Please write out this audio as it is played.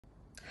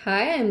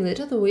Hi, I'm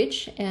Lita the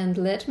Witch, and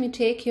let me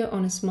take you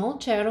on a small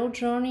tarot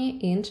journey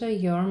into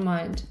your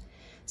mind.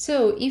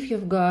 So, if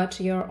you've got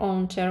your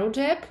own tarot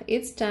deck,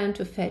 it's time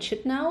to fetch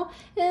it now,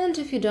 and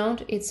if you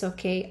don't, it's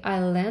okay,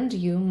 I'll lend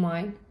you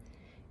mine.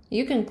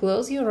 You can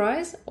close your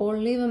eyes or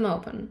leave them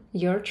open,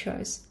 your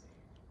choice.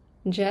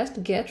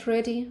 Just get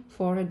ready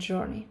for a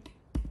journey.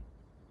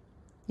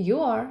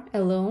 You are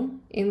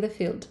alone in the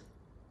field.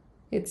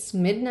 It's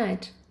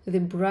midnight, the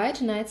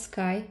bright night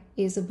sky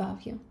is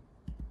above you.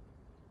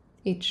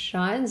 It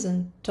shines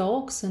and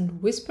talks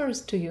and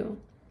whispers to you,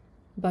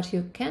 but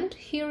you can't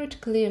hear it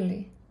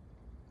clearly.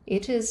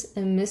 It is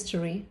a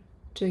mystery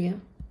to you.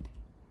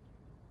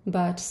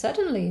 But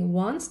suddenly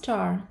one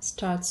star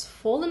starts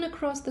falling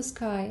across the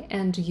sky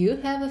and you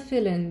have a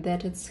feeling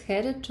that it's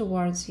headed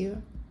towards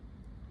you.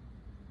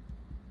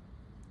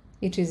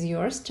 It is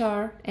your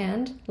star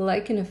and,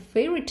 like in a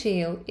fairy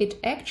tale, it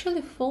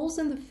actually falls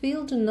in the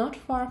field not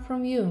far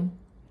from you.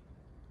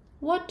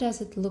 What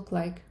does it look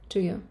like to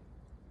you?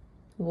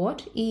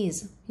 What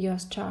is your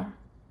star?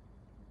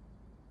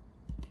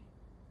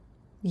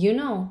 You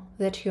know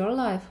that your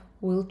life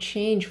will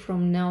change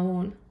from now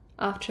on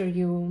after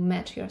you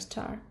met your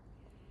star.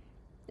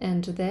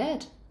 And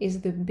that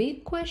is the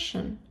big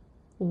question.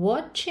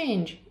 What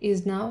change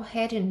is now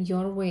heading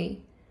your way?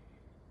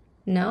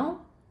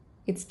 Now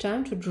it's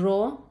time to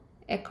draw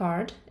a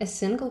card, a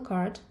single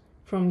card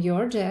from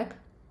your deck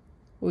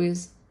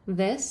with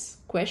this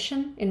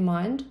question in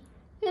mind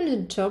and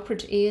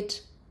interpret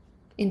it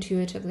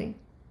intuitively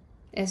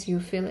as you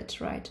feel it,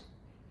 right?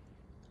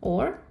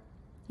 Or,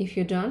 if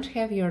you don't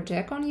have your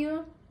deck on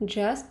you,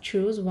 just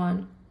choose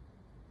one.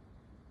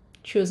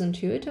 Choose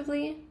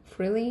intuitively,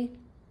 freely.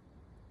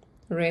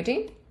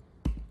 Ready?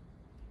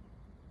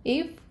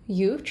 If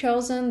you've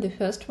chosen the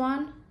first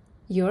one,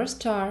 your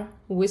star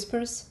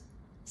whispers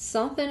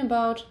something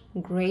about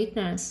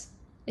greatness,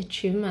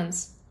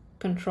 achievements,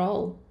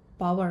 control,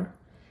 power.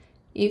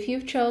 If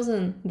you've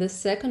chosen the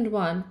second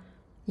one,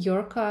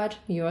 your card,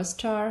 your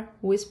star,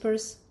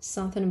 whispers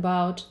something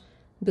about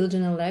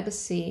building a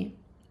legacy,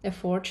 a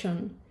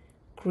fortune,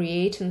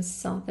 creating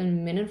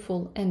something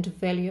meaningful and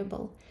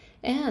valuable.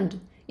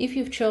 And if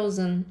you've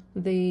chosen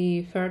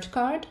the third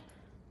card,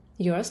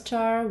 your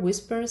star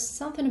whispers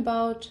something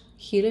about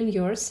healing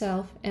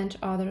yourself and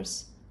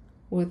others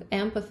with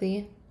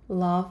empathy,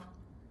 love,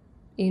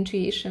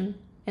 intuition,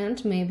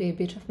 and maybe a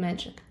bit of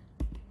magic.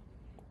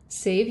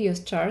 Save your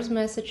star's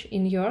message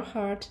in your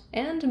heart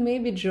and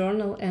maybe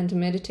journal and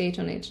meditate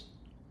on it,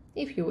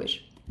 if you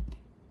wish.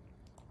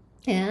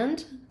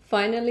 And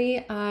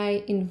finally,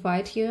 I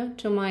invite you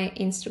to my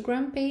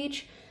Instagram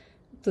page.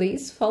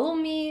 Please follow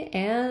me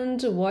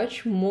and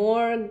watch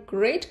more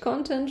great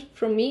content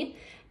from me,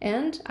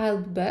 and I'll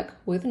be back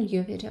with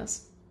new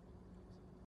videos.